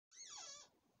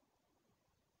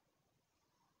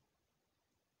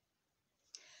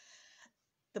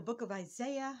The book of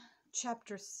Isaiah,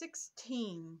 chapter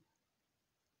 16.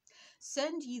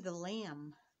 Send ye the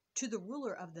lamb to the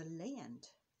ruler of the land,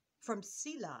 from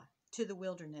Selah to the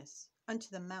wilderness, unto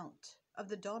the mount of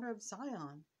the daughter of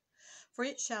Zion. For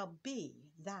it shall be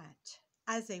that,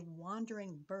 as a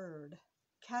wandering bird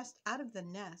cast out of the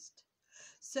nest,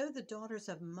 so the daughters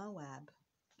of Moab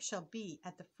shall be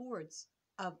at the fords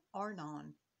of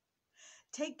Arnon.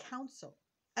 Take counsel,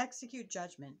 execute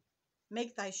judgment,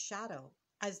 make thy shadow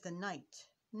as the night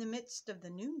in the midst of the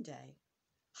noonday.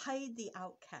 Hide the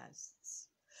outcasts,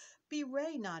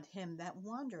 bewray not him that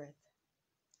wandereth.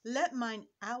 Let mine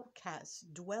outcasts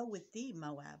dwell with thee,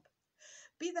 Moab.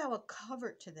 Be thou a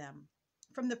covert to them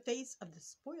from the face of the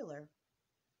spoiler.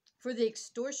 For the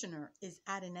extortioner is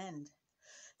at an end,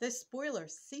 the spoiler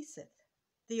ceaseth,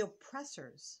 the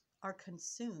oppressors are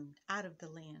consumed out of the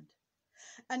land.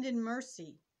 And in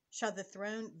mercy shall the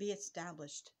throne be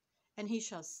established, and he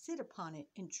shall sit upon it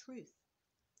in truth.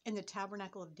 In the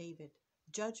tabernacle of David,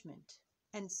 judgment,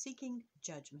 and seeking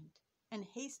judgment, and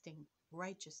hasting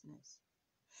righteousness.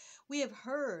 We have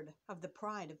heard of the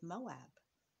pride of Moab.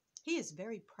 He is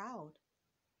very proud,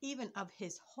 even of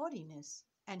his haughtiness,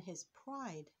 and his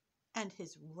pride, and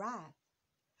his wrath.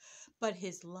 But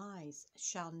his lies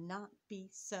shall not be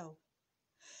so.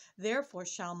 Therefore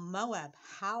shall Moab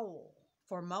howl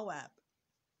for Moab.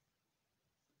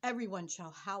 Everyone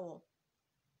shall howl.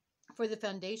 For the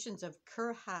foundations of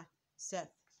Kirhaseth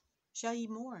shall ye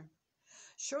mourn.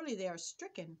 Surely they are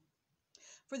stricken.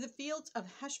 For the fields of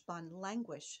Heshbon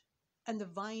languish, and the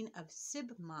vine of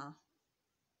Sibmah.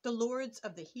 The lords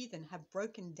of the heathen have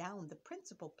broken down the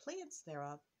principal plants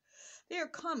thereof. They are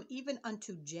come even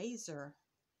unto Jazer.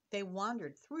 They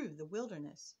wandered through the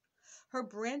wilderness. Her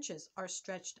branches are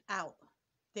stretched out.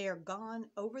 They are gone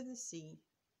over the sea.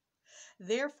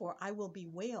 Therefore I will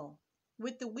bewail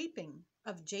with the weeping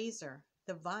of Jazer,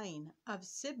 the vine of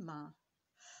Sibmah.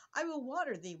 I will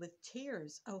water thee with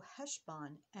tears, O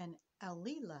Heshbon and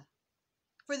Elilah,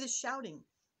 for the shouting,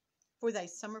 for thy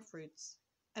summer fruits,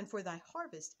 and for thy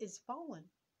harvest is fallen,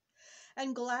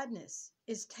 and gladness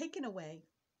is taken away,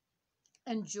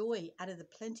 and joy out of the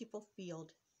plentiful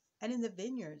field. And in the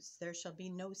vineyards there shall be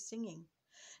no singing,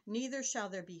 neither shall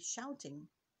there be shouting.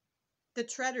 The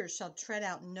treaders shall tread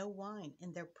out no wine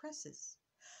in their presses.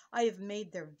 I have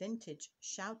made their vintage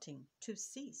shouting to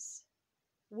cease.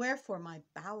 Wherefore my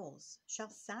bowels shall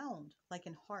sound like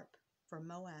an harp for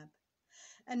Moab,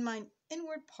 and mine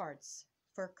inward parts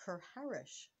for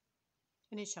Kirharish.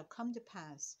 And it shall come to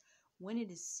pass, when it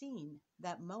is seen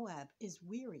that Moab is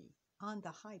weary on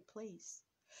the high place,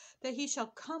 that he shall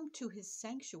come to his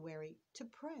sanctuary to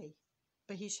pray,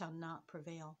 but he shall not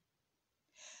prevail.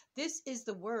 This is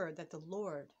the word that the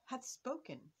Lord hath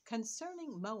spoken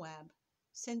concerning Moab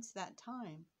since that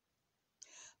time.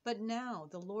 But now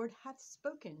the Lord hath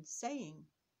spoken, saying,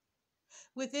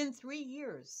 within 3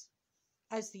 years,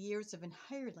 as the years of an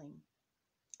hireling,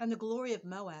 and the glory of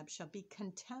Moab shall be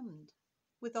contemned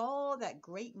with all that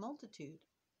great multitude,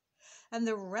 and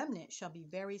the remnant shall be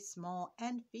very small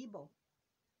and feeble.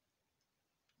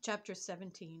 Chapter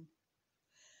 17.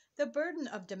 The burden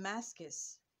of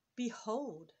Damascus.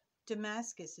 Behold,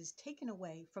 Damascus is taken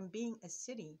away from being a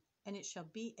city, and it shall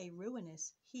be a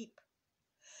ruinous heap.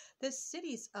 The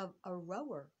cities of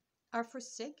Aroer are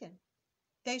forsaken.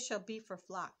 They shall be for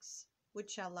flocks,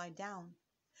 which shall lie down,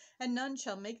 and none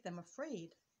shall make them afraid.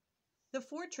 The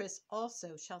fortress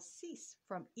also shall cease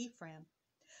from Ephraim,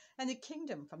 and the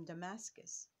kingdom from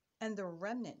Damascus, and the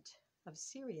remnant of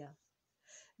Syria.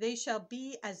 They shall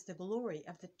be as the glory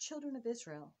of the children of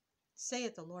Israel,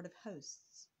 saith the Lord of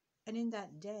hosts. And in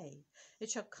that day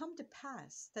it shall come to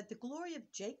pass that the glory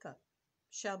of Jacob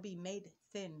shall be made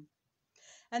thin,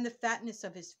 and the fatness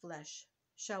of his flesh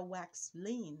shall wax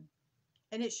lean.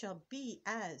 And it shall be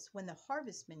as when the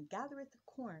husbandman gathereth the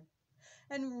corn,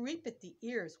 and reapeth the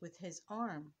ears with his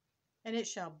arm. And it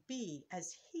shall be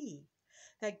as he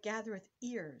that gathereth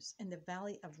ears in the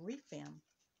valley of Rephaim.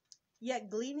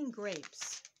 Yet gleaning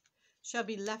grapes shall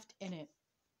be left in it,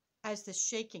 as the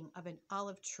shaking of an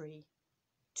olive tree,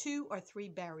 2 or 3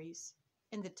 berries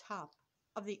in the top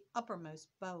of the uppermost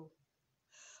bough,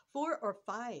 4 or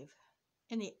 5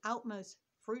 in the outmost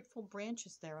fruitful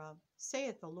branches thereof,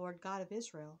 saith the Lord God of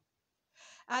Israel.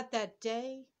 At that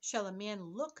day shall a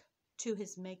man look to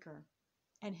his Maker,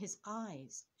 and his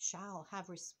eyes shall have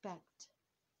respect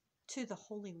to the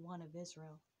Holy One of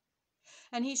Israel.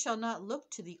 And he shall not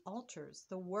look to the altars,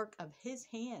 the work of his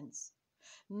hands,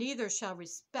 neither shall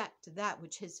respect that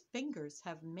which his fingers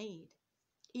have made,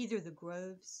 either the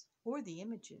groves or the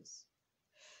images.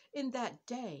 In that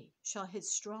day shall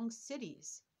his strong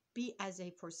cities be as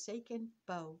a forsaken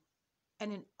bow,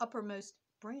 and an uppermost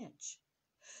branch,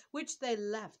 which they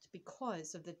left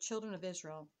because of the children of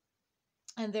Israel.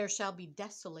 And there shall be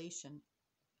desolation,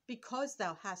 because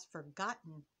thou hast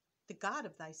forgotten the God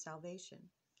of thy salvation,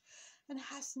 and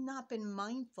hast not been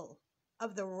mindful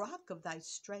of the rock of thy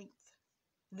strength.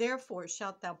 Therefore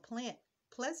shalt thou plant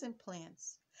pleasant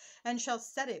plants, and shalt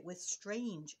set it with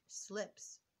strange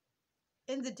slips.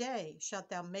 In the day shalt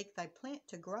thou make thy plant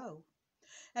to grow,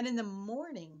 and in the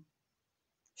morning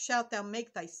shalt thou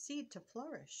make thy seed to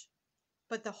flourish.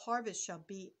 But the harvest shall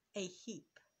be a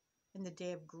heap in the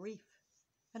day of grief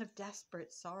and of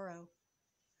desperate sorrow.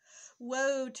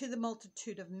 Woe to the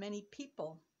multitude of many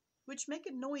people, which make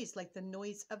a noise like the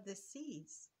noise of the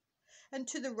seas, and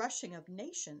to the rushing of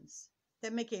nations,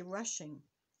 that make a rushing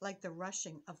like the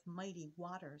rushing of mighty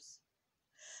waters.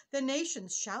 The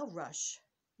nations shall rush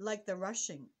like the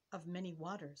rushing of many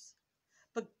waters,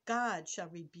 but God shall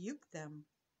rebuke them,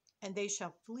 and they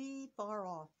shall flee far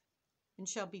off, and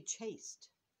shall be chased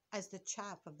as the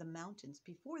chaff of the mountains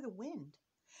before the wind,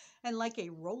 and like a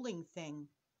rolling thing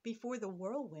before the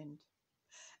whirlwind.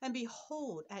 And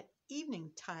behold, at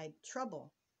eveningtide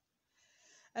trouble,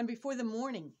 and before the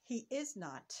morning he is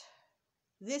not.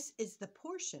 This is the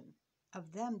portion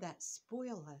of them that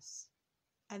spoil us,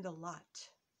 and the lot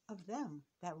of them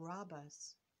that rob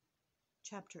us.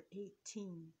 Chapter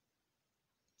 18.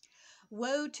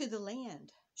 Woe to the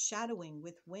land, shadowing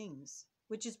with wings,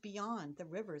 which is beyond the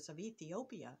rivers of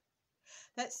Ethiopia,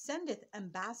 that sendeth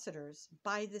ambassadors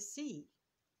by the sea,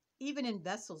 even in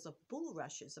vessels of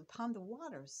bulrushes upon the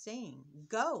waters, saying,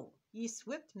 Go, ye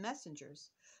swift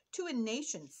messengers, to a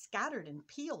nation scattered and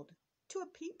peeled, to a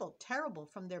people terrible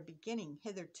from their beginning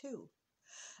hitherto,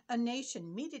 a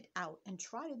nation meted out and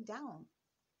trodden down,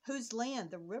 whose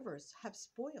land the rivers have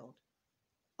spoiled.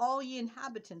 All ye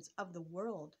inhabitants of the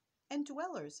world, and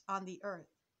dwellers on the earth,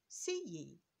 see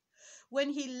ye, when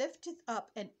he lifteth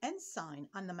up an ensign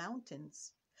on the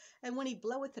mountains, and when he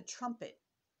bloweth a trumpet,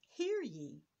 hear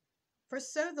ye. For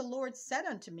so the Lord said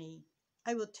unto me,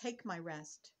 I will take my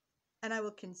rest, and I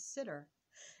will consider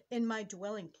in my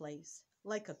dwelling place,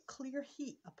 like a clear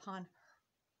heat upon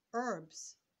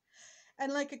herbs,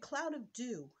 and like a cloud of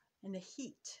dew in the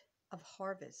heat of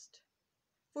harvest.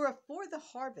 For afore the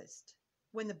harvest,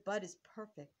 when the bud is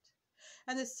perfect,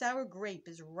 and the sour grape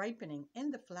is ripening in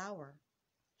the flower,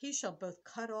 he shall both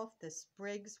cut off the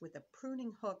sprigs with the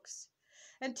pruning hooks,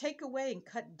 and take away and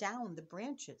cut down the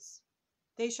branches.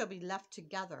 They shall be left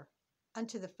together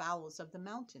unto the fowls of the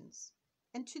mountains,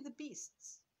 and to the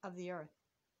beasts of the earth.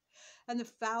 And the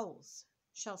fowls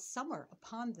shall summer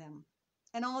upon them,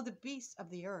 and all the beasts of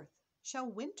the earth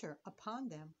shall winter upon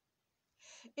them.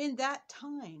 In that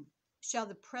time shall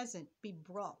the present be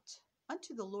brought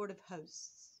unto the Lord of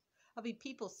hosts, of a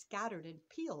people scattered and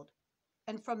peeled,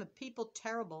 and from a people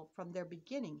terrible from their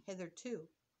beginning hitherto,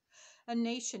 a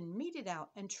nation meted out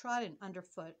and trodden under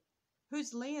foot,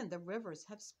 whose land the rivers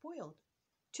have spoiled,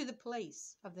 to the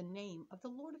place of the name of the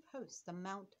Lord of hosts, the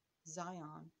Mount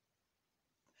Zion.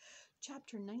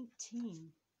 Chapter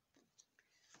 19.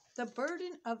 The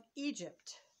burden of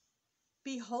Egypt.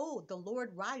 Behold, the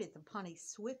Lord rideth upon a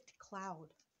swift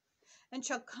cloud, and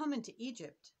shall come into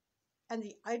Egypt, and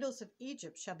the idols of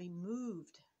Egypt shall be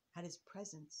moved at his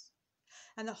presence,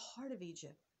 and the heart of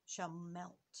Egypt shall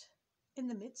melt in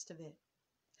the midst of it.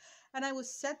 And I will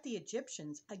set the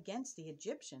Egyptians against the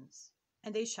Egyptians,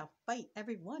 and they shall fight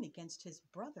every one against his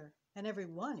brother, and every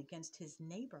one against his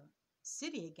neighbor,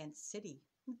 city against city,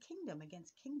 and kingdom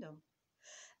against kingdom.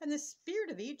 And the spirit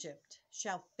of Egypt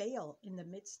shall fail in the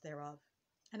midst thereof,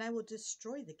 and I will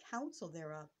destroy the counsel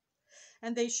thereof.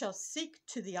 And they shall seek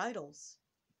to the idols,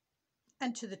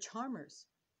 and to the charmers,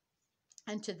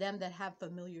 and to them that have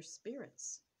familiar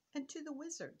spirits, and to the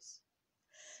wizards.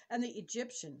 And the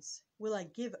Egyptians will I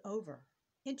give over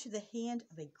into the hand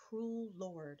of a cruel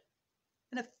lord,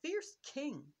 and a fierce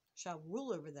king shall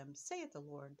rule over them, saith the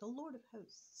Lord of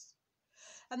hosts.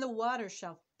 And the waters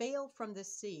shall fail from the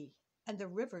sea, and the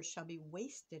rivers shall be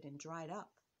wasted and dried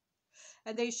up.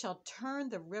 And they shall turn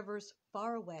the rivers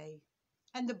far away,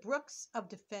 and the brooks of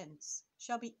defense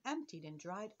shall be emptied and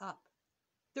dried up.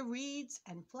 The reeds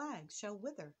and flags shall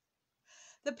wither.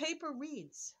 The paper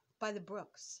reeds by the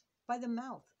brooks, by the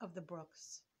mouth of the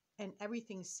brooks, and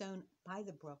everything sown by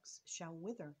the brooks shall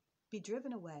wither, be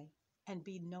driven away, and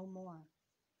be no more.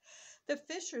 The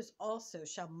fishers also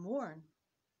shall mourn,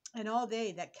 and all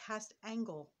they that cast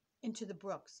angle into the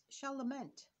brooks shall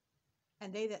lament,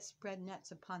 and they that spread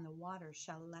nets upon the water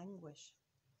shall languish.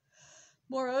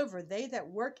 Moreover, they that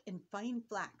work in fine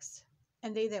flax,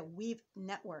 and they that weave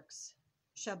networks,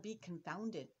 shall be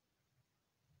confounded,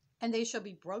 and they shall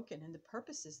be broken in the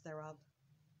purposes thereof.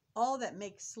 all that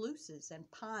make sluices and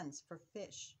ponds for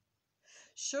fish.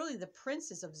 Surely the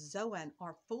princes of Zoan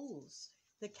are fools.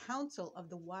 The counsel of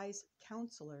the wise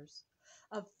counselors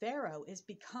of Pharaoh is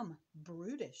become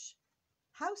brutish.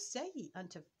 How say ye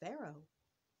unto Pharaoh,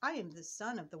 I am the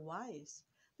son of the wise,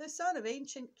 the son of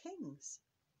ancient kings?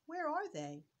 Where are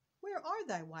they? Where are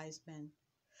thy wise men?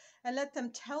 And let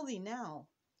them tell thee now,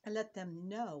 and let them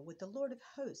know what the Lord of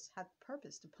hosts hath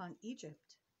purposed upon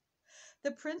Egypt.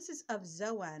 The princes of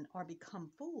Zoan are become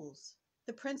fools.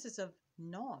 The princes of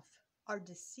Noph are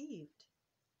deceived.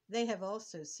 They have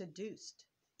also seduced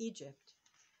Egypt,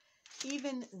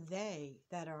 even they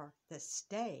that are the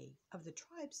stay of the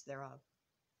tribes thereof.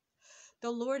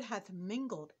 The Lord hath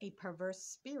mingled a perverse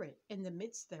spirit in the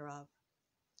midst thereof,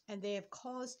 and they have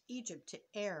caused Egypt to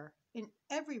err in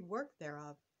every work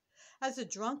thereof, as a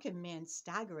drunken man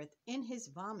staggereth in his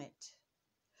vomit.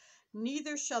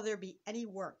 Neither shall there be any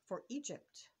work for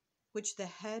Egypt, which the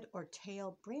head or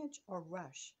tail, branch or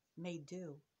rush may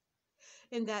do.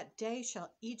 In that day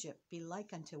shall Egypt be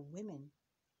like unto women,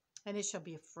 and it shall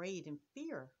be afraid and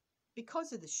fear,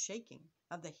 because of the shaking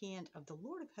of the hand of the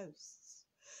Lord of hosts,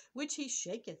 which he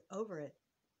shaketh over it.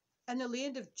 And the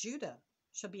land of Judah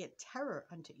shall be a terror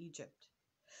unto Egypt.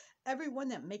 Every one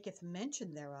that maketh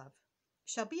mention thereof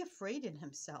shall be afraid in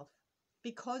himself,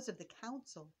 because of the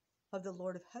counsel of the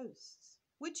Lord of hosts,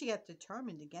 which he hath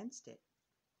determined against it.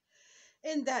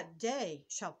 In that day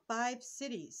shall 5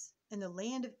 cities in the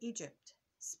land of Egypt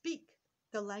speak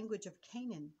the language of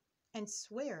Canaan, and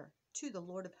swear to the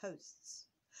Lord of hosts.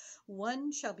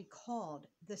 One shall be called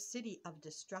the city of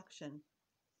destruction.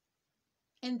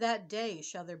 In that day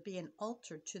shall there be an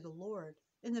altar to the Lord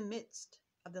in the midst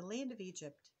of the land of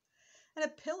Egypt, and a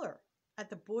pillar at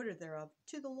the border thereof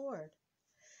to the Lord.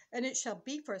 And it shall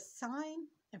be for a sign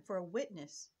and for a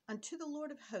witness unto the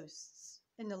Lord of hosts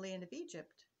in the land of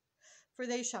Egypt. For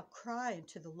they shall cry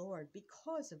unto the Lord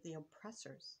because of the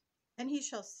oppressors, and he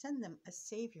shall send them a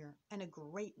Savior and a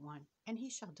great one, and he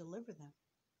shall deliver them.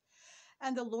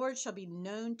 And the Lord shall be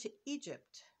known to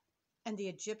Egypt, and the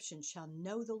Egyptians shall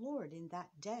know the Lord in that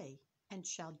day, and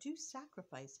shall do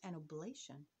sacrifice and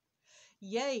oblation.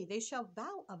 Yea, they shall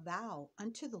vow a vow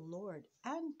unto the Lord,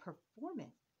 and perform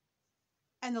it.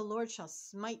 And the Lord shall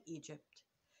smite Egypt.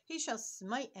 He shall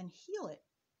smite and heal it,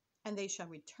 and they shall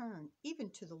return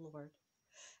even to the Lord.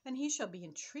 And he shall be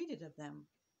entreated of them,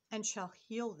 and shall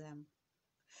heal them.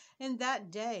 In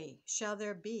that day shall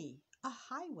there be a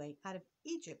highway out of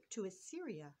Egypt to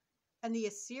Assyria, and the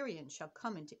Assyrian shall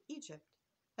come into Egypt,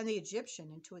 and the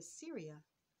Egyptian into Assyria,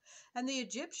 and the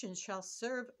Egyptians shall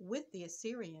serve with the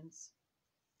Assyrians.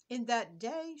 In that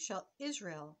day shall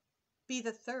Israel be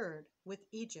the third with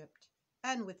Egypt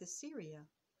and with Assyria,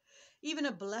 even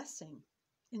a blessing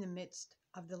in the midst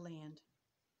of the land,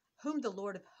 whom the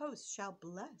Lord of hosts shall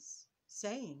bless,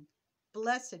 saying,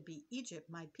 Blessed be Egypt,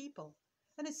 my people,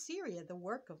 and Assyria, the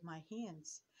work of my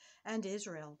hands, and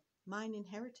Israel, mine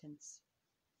inheritance.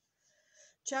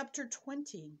 Chapter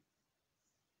 20.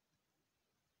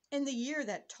 In the year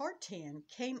that Tartan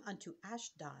came unto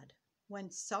Ashdod, when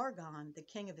Sargon, the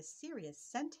king of Assyria,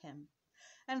 sent him,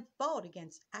 and fought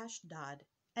against Ashdod,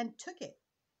 and took it.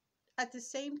 At the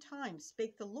same time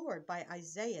spake the Lord by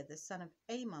Isaiah the son of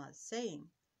Amoz, saying,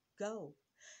 Go,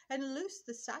 and loose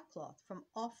the sackcloth from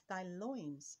off thy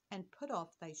loins, and put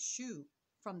off thy shoe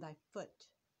from thy foot.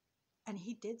 And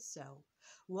he did so,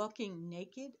 walking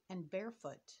naked and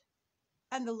barefoot.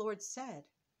 And the Lord said,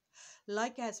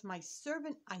 Like as my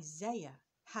servant Isaiah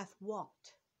hath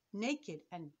walked naked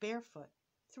and barefoot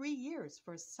 3 years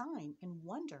for a sign and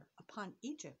wonder upon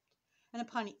Egypt and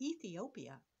upon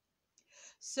Ethiopia,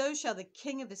 so shall the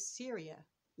king of Assyria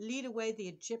lead away the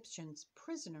Egyptians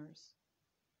prisoners,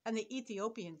 and the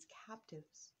Ethiopians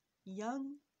captives,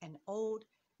 young and old,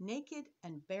 naked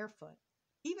and barefoot,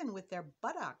 even with their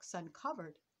buttocks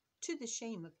uncovered, to the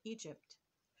shame of Egypt.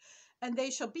 And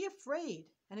they shall be afraid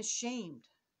and ashamed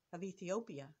of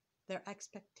Ethiopia, their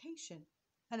expectation,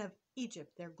 and of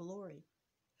Egypt, their glory.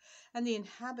 And the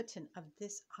inhabitant of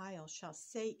this isle shall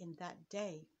say in that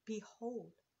day,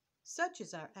 Behold, such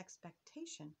is our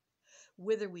expectation,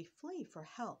 whither we flee for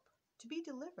help, to be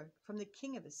delivered from the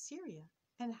king of Assyria,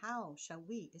 and how shall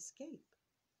we escape?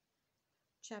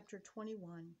 Chapter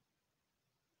 21.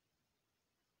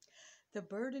 The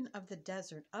burden of the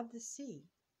desert of the sea,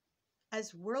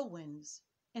 as whirlwinds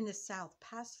in the south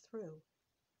pass through,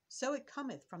 so it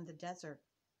cometh from the desert,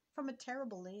 from a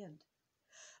terrible land.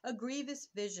 A grievous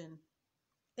vision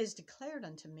is declared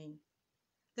unto me.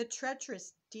 The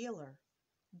treacherous dealer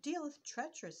dealeth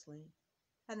treacherously,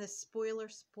 and the spoiler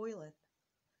spoileth.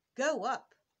 Go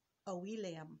up, O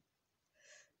Elam.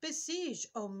 Besiege,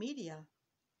 O Media.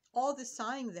 All the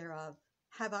sighing thereof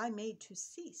have I made to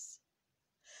cease.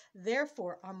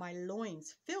 Therefore are my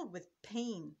loins filled with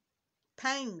pain.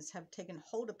 Pangs have taken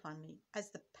hold upon me, as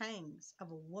the pangs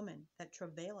of a woman that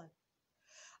travaileth.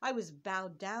 I was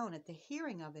bowed down at the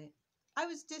hearing of it. I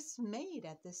was dismayed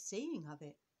at the seeing of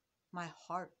it. My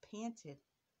heart panted.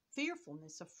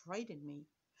 Fearfulness affrighted me.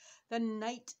 The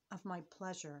night of my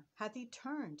pleasure hath he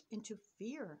turned into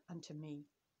fear unto me.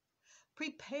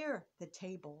 Prepare the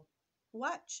table.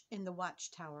 Watch in the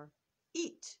watchtower.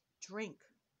 Eat, drink.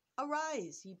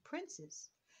 Arise, ye princes,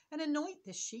 and anoint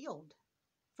the shield.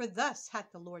 For thus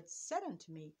hath the Lord said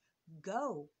unto me,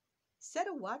 Go, set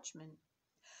a watchman.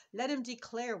 Let him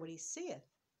declare what he seeth.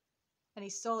 And he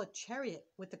saw a chariot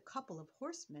with a couple of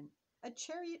horsemen, a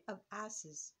chariot of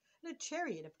asses, and a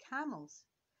chariot of camels.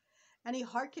 And he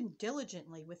hearkened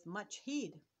diligently with much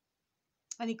heed.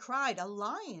 And he cried, A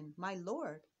lion, my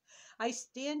Lord! I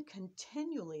stand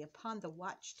continually upon the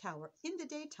watchtower in the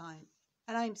daytime,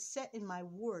 and I am set in my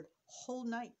ward whole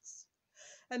nights.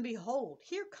 And behold,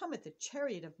 here cometh a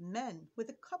chariot of men with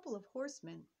a couple of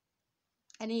horsemen.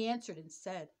 And he answered and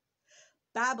said,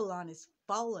 Babylon is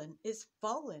fallen,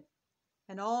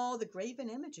 and all the graven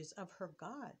images of her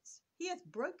gods he hath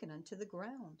broken unto the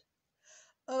ground.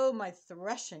 O my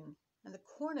threshing, and the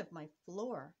corn of my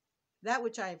floor, that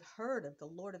which I have heard of the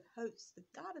Lord of hosts, the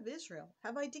God of Israel,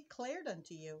 have I declared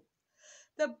unto you.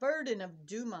 The burden of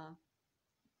Duma,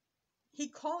 he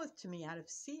calleth to me out of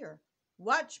Seir.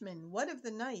 Watchman, what of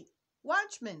the night?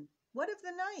 Watchman, what of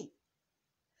the night?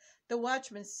 The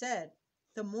watchman said,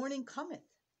 The morning cometh,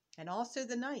 and also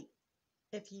the night.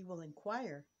 If ye will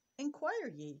inquire, inquire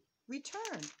ye.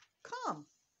 Return, come.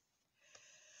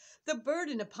 The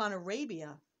burden upon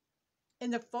Arabia.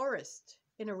 In the forest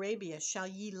in Arabia shall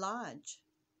ye lodge,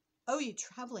 O ye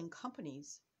traveling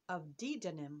companies of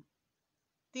Dedanim.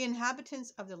 The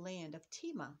inhabitants of the land of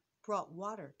Tema brought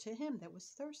water to him that was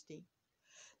thirsty.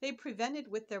 They prevented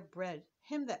with their bread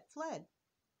him that fled.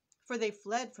 For they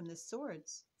fled from the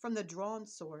swords, from the drawn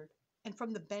sword, and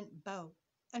from the bent bow,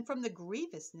 and from the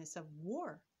grievousness of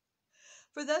war.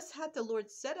 For thus hath the Lord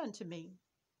said unto me,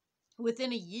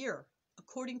 Within a year,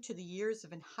 according to the years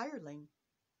of an hireling,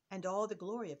 and all the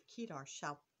glory of Kedar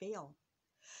shall fail,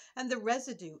 and the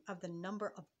residue of the number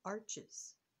of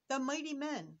arches, the mighty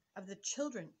men of the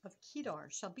children of Kedar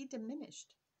shall be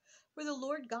diminished, for the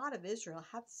Lord God of Israel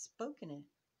hath spoken it.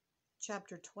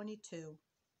 Chapter 22.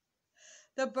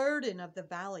 The burden of the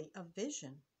valley of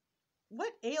vision.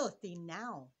 What aileth thee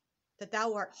now, that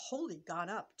thou art wholly gone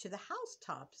up to the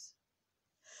housetops?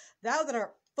 Thou that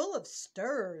art full of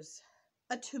stirs,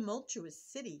 a tumultuous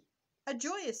city, a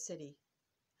joyous city.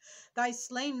 Thy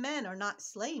slain men are not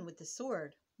slain with the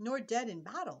sword, nor dead in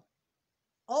battle.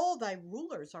 All thy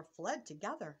rulers are fled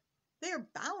together. They are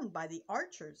bound by the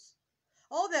archers.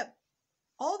 All that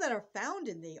are found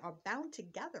in thee are bound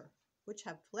together, which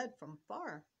have fled from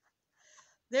far.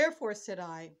 Therefore said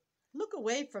I, Look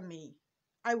away from me.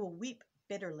 I will weep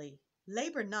bitterly.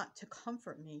 Labor not to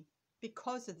comfort me,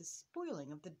 because of the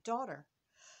spoiling of the daughter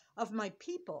of my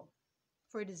people.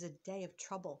 For it is a day of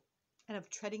trouble, and of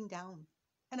treading down,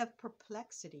 and of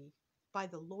perplexity by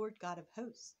the Lord God of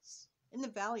hosts, in the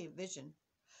valley of vision,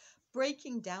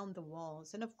 breaking down the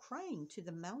walls, and of crying to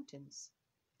the mountains.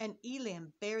 And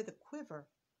Elam bare the quiver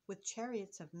with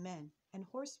chariots of men and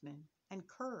horsemen, and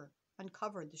Ker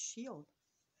uncovered the shield.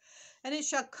 And it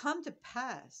shall come to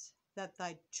pass that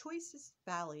thy choicest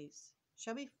valleys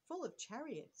shall be full of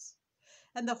chariots,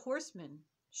 and the horsemen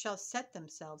shall set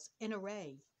themselves in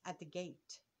array at the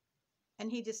gate.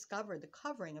 And he discovered the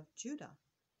covering of Judah.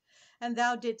 And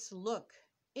thou didst look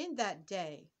in that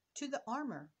day to the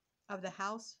armor of the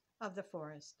house of the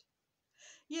forest.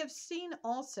 Ye have seen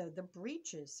also the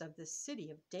breaches of the city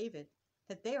of David,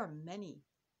 that they are many.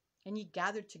 And ye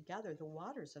gathered together the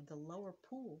waters of the lower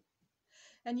pool.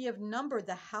 And ye have numbered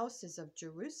the houses of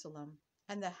Jerusalem,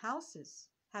 and the houses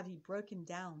have ye broken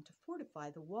down to fortify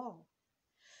the wall.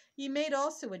 Ye made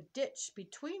also a ditch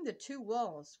between the two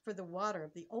walls for the water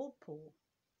of the old pool,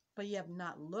 but ye have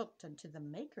not looked unto the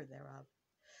maker thereof,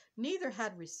 neither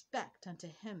had respect unto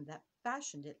him that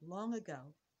fashioned it long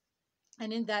ago.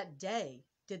 And in that day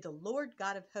did the Lord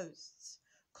God of hosts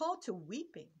call to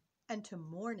weeping, and to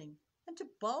mourning, and to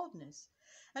baldness,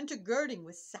 and to girding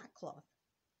with sackcloth.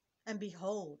 And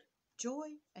behold,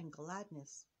 joy and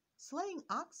gladness, slaying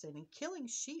oxen and killing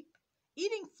sheep,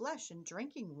 eating flesh and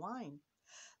drinking wine.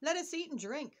 Let us eat and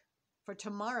drink, for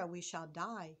tomorrow we shall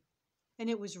die. And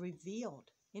it was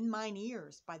revealed in mine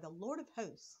ears by the Lord of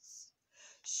hosts,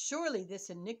 Surely this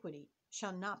iniquity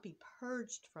shall not be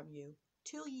purged from you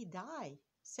till ye die,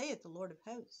 saith the Lord of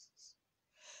hosts.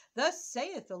 Thus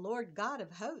saith the Lord God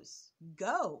of hosts,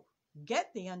 Go,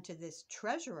 get thee unto this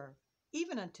treasurer,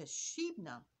 even unto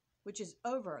Shebna, which is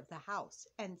over the house,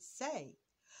 and say,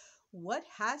 What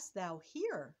hast thou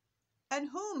here? And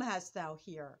whom hast thou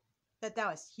here, that thou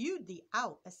hast hewed thee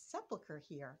out a sepulchre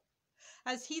here,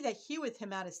 as he that heweth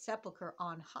him out a sepulchre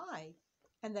on high,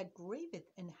 and that graveth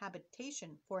an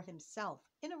habitation for himself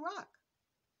in a rock?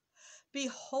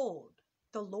 Behold,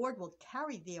 the Lord will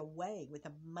carry thee away with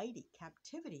a mighty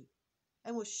captivity,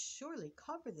 and will surely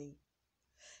cover thee.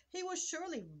 He will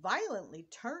surely violently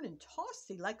turn and toss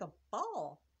thee like a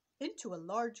ball into a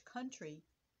large country.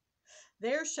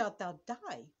 There shalt thou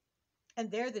die, and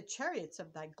there the chariots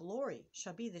of thy glory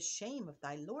shall be the shame of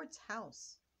thy Lord's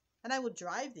house. And I will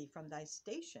drive thee from thy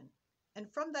station,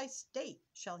 and from thy state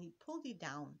shall he pull thee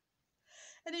down.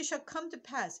 And it shall come to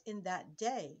pass in that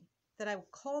day that I will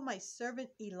call my servant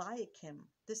Eliakim,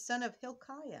 the son of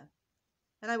Hilkiah,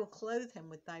 and I will clothe him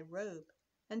with thy robe,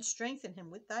 and strengthen him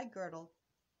with thy girdle,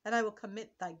 and I will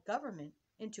commit thy government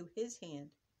into his hand.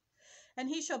 And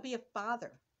he shall be a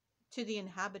father to the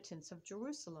inhabitants of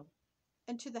Jerusalem,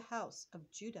 and to the house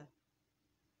of Judah.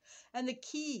 And the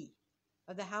key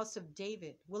of the house of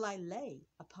David will I lay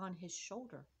upon his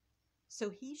shoulder. So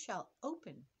he shall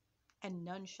open, and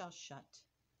none shall shut,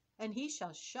 and he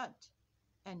shall shut,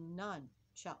 and none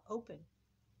shall open.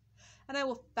 And I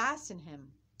will fasten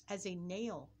him as a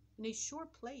nail in a sure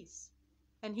place,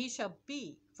 and he shall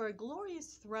be for a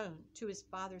glorious throne to his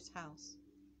father's house.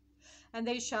 And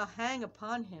they shall hang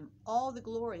upon him all the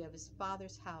glory of his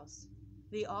father's house,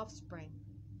 the offspring,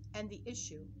 and the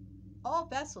issue, all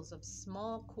vessels of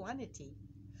small quantity,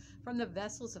 from the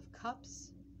vessels of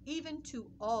cups, even to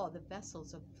all the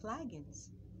vessels of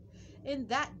flagons. In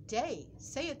that day,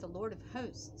 saith the Lord of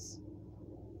hosts,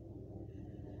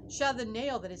 shall the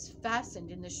nail that is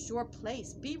fastened in the sure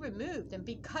place be removed, and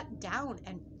be cut down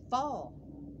and fall,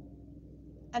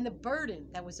 and the burden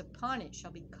that was upon it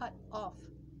shall be cut off,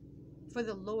 for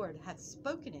the Lord hath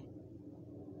spoken it.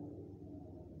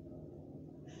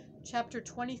 Chapter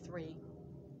 23.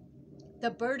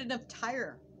 The burden of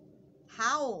Tyre.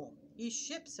 Howl, ye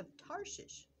ships of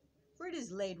Tarshish, for it is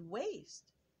laid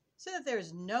waste, so that there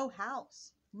is no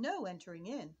house, no entering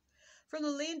in. From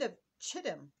the land of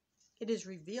Chittim it is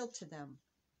revealed to them.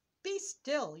 Be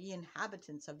still, ye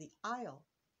inhabitants of the isle,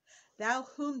 thou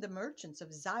whom the merchants of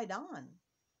Zidon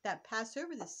that pass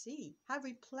over the sea have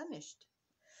replenished.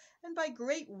 And by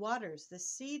great waters the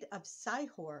seed of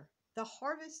Sihor, the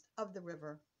harvest of the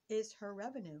river, is her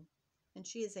revenue, and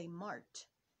she is a mart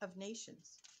of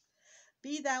nations.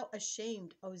 Be thou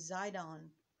ashamed, O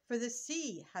Zidon, for the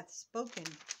sea hath spoken,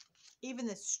 even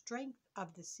the strength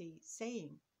of the sea,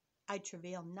 saying, I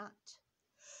travail not,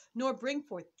 nor bring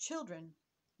forth children,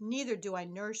 neither do I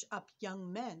nourish up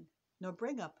young men, nor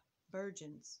bring up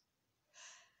virgins.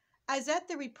 As at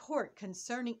the report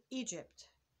concerning Egypt,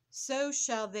 so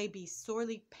shall they be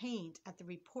sorely pained at the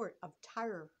report of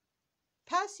Tyre.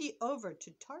 Pass ye over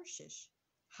to Tarshish.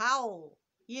 Howl,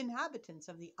 ye inhabitants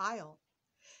of the isle.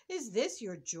 Is this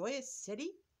your joyous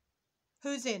city,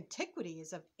 whose antiquity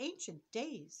is of ancient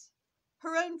days?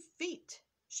 Her own feet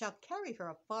shall carry her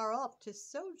afar off to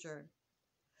sojourn.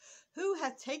 Who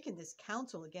hath taken this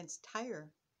counsel against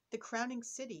Tyre, the crowning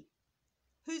city,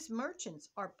 whose merchants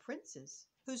are princes,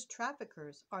 whose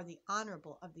traffickers are the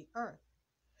honorable of the earth?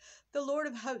 The Lord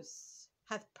of hosts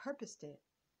hath purposed it,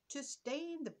 to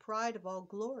stain the pride of all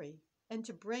glory, and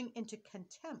to bring into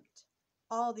contempt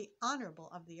all the honorable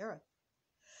of the earth.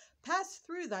 Pass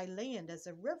through thy land as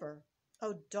a river,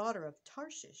 O daughter of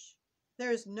Tarshish.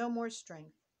 There is no more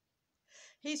strength.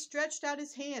 He stretched out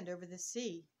his hand over the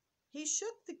sea. He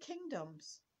shook the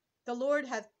kingdoms. The Lord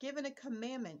hath given a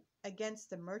commandment against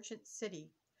the merchant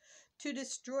city, to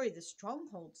destroy the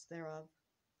strongholds thereof.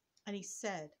 And he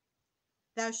said,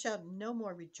 Thou shalt no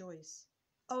more rejoice,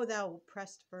 O thou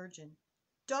oppressed virgin,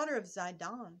 daughter of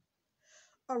Zidon.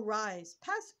 Arise,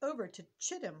 pass over to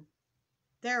Chittim.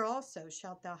 There also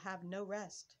shalt thou have no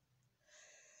rest.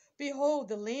 Behold,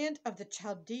 the land of the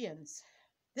Chaldeans.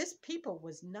 This people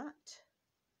was not,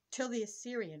 till the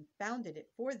Assyrian founded it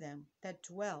for them that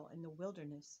dwell in the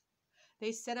wilderness.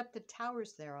 They set up the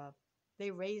towers thereof. They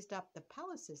raised up the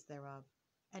palaces thereof,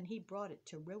 and he brought it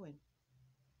to ruin.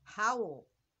 Howl,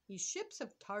 ye ships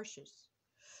of Tarshish,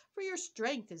 for your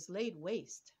strength is laid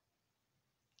waste.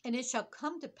 And it shall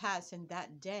come to pass in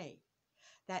that day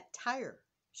that Tyre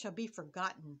shall be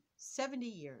forgotten 70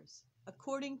 years,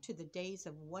 according to the days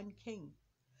of one king.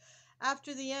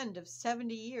 After the end of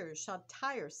 70 years shall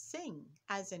Tyre sing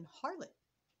as an harlot.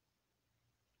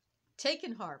 Take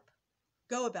an harp,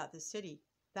 go about the city,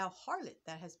 thou harlot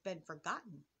that hast been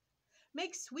forgotten.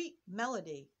 Make sweet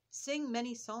melody, sing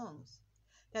many songs,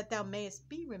 that thou mayest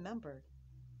be remembered.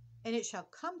 And it shall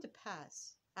come to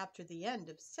pass, after the end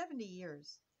of 70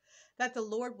 years, that the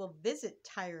Lord will visit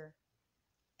Tyre,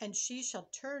 and she shall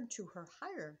turn to her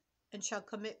hire, and shall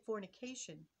commit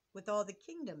fornication with all the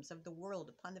kingdoms of the world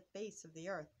upon the face of the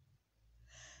earth.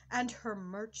 And her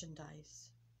merchandise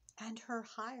and her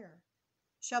hire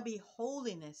shall be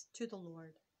holiness to the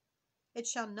Lord. It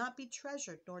shall not be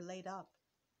treasured nor laid up.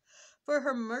 For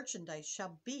her merchandise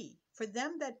shall be for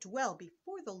them that dwell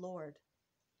before the Lord,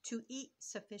 to eat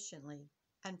sufficiently,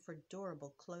 and for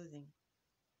durable clothing.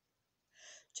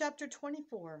 Chapter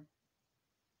 24.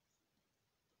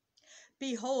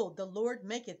 Behold, the Lord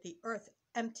maketh the earth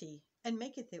empty, and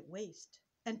maketh it waste,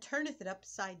 and turneth it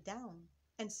upside down,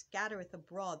 and scattereth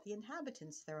abroad the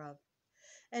inhabitants thereof.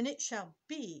 And it shall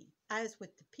be as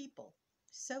with the people,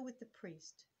 so with the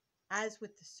priest, as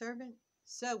with the servant,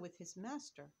 so with his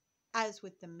master, as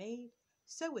with the maid,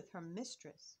 so with her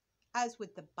mistress, as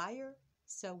with the buyer,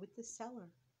 so with the seller,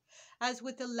 as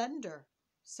with the lender,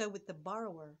 so with the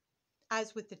borrower,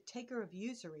 as with the taker of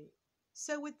usury,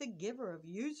 so with the giver of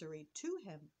usury to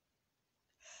him.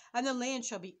 And the land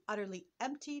shall be utterly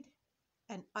emptied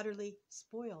and utterly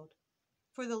spoiled,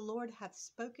 for the Lord hath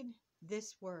spoken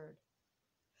this word.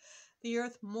 The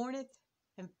earth mourneth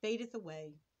and fadeth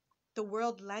away. The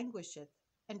world languisheth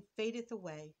and fadeth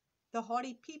away. The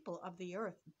haughty people of the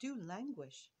earth do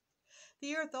languish.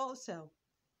 The earth also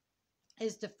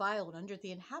is defiled under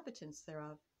the inhabitants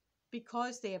thereof,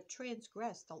 because they have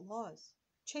transgressed the laws,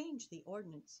 changed the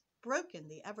ordinance, broken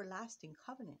the everlasting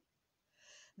covenant.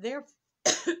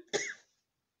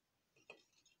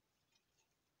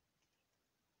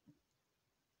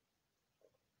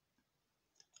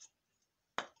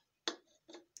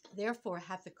 Therefore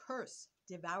hath the curse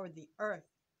devoured the earth,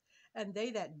 and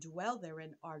they that dwell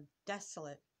therein are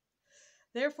desolate.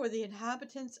 Therefore the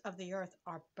inhabitants of the earth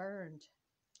are burned,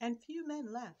 and few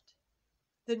men left.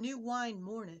 The new wine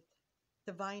mourneth,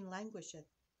 the vine languisheth,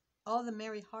 all the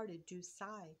merry-hearted do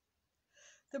sigh.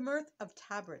 The mirth of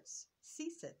tabrets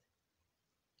ceaseth,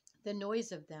 the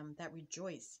noise of them that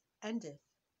rejoice endeth.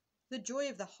 The joy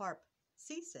of the harp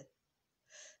ceaseth.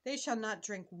 They shall not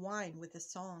drink wine with a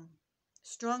song.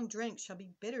 Strong drink shall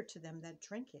be bitter to them that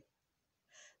drink it.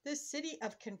 The city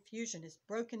of confusion is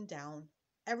broken down.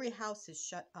 Every house is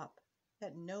shut up,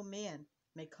 that no man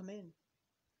may come in.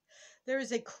 There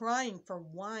is a crying for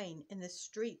wine in the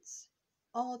streets.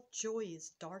 All joy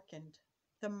is darkened.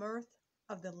 The mirth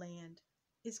of the land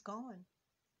is gone.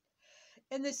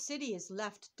 In the city is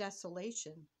left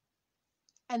desolation,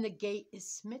 and the gate is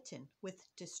smitten with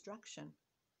destruction.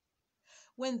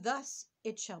 When thus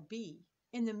it shall be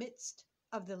in the midst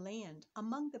of the land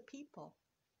among the people,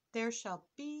 there shall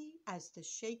be as the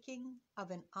shaking of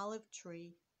an olive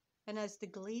tree, and as the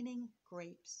gleaning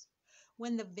grapes,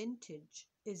 when the vintage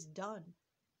is done.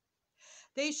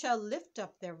 They shall lift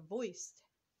up their voice.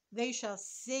 They shall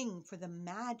sing for the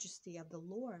majesty of the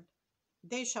Lord.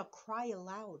 They shall cry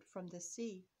aloud from the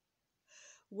sea.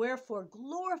 Wherefore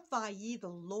glorify ye the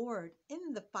Lord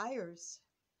in the fires,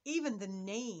 even the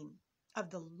name of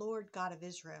the Lord God of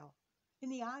Israel, in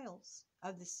the isles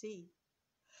of the sea.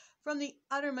 From the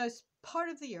uttermost part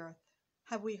of the earth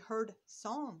have we heard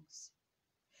songs,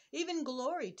 even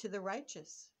glory to the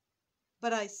righteous.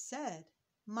 But I said,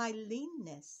 my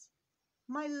leanness,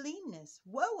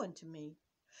 woe unto me!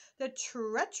 The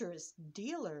treacherous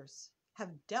dealers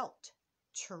have dealt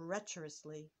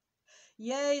treacherously.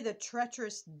 Yea, the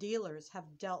treacherous dealers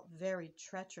have dealt very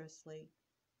treacherously.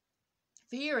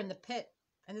 Fear and the pit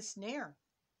and the snare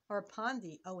are upon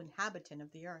thee, O inhabitant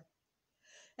of the earth.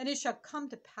 And it shall come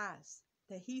to pass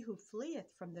that he who fleeth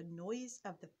from the noise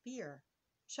of the fear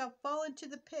shall fall into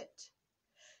the pit,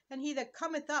 and he that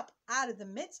cometh up out of the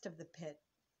midst of the pit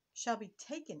shall be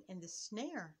taken in the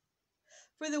snare.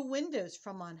 For the windows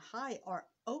from on high are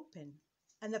open,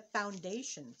 and the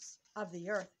foundations of the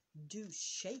earth do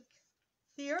shake.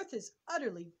 The earth is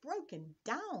utterly broken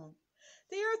down.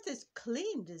 The earth is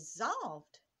clean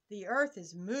dissolved. The earth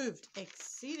is moved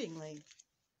exceedingly.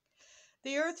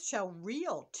 The earth shall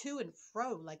reel to and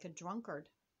fro like a drunkard,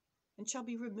 and shall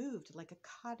be removed like a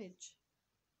cottage.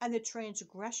 And the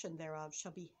transgression thereof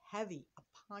shall be heavy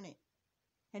upon it,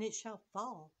 and it shall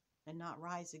fall and not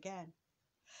rise again.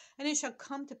 And it shall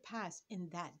come to pass in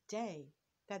that day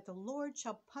that the Lord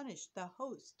shall punish the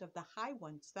host of the high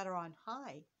ones that are on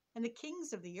high, and the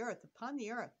kings of the earth upon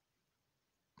the earth.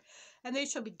 And they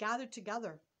shall be gathered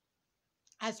together,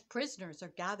 as prisoners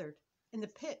are gathered in the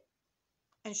pit,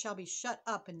 and shall be shut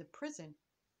up in the prison,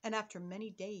 and after many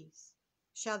days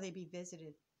shall they be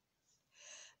visited.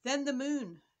 Then the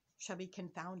moon shall be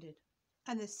confounded,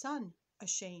 and the sun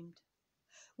ashamed,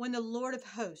 when the Lord of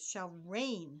hosts shall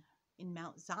reign in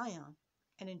Mount Zion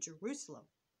and in Jerusalem,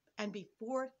 and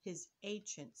before his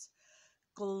ancients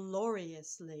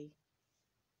gloriously.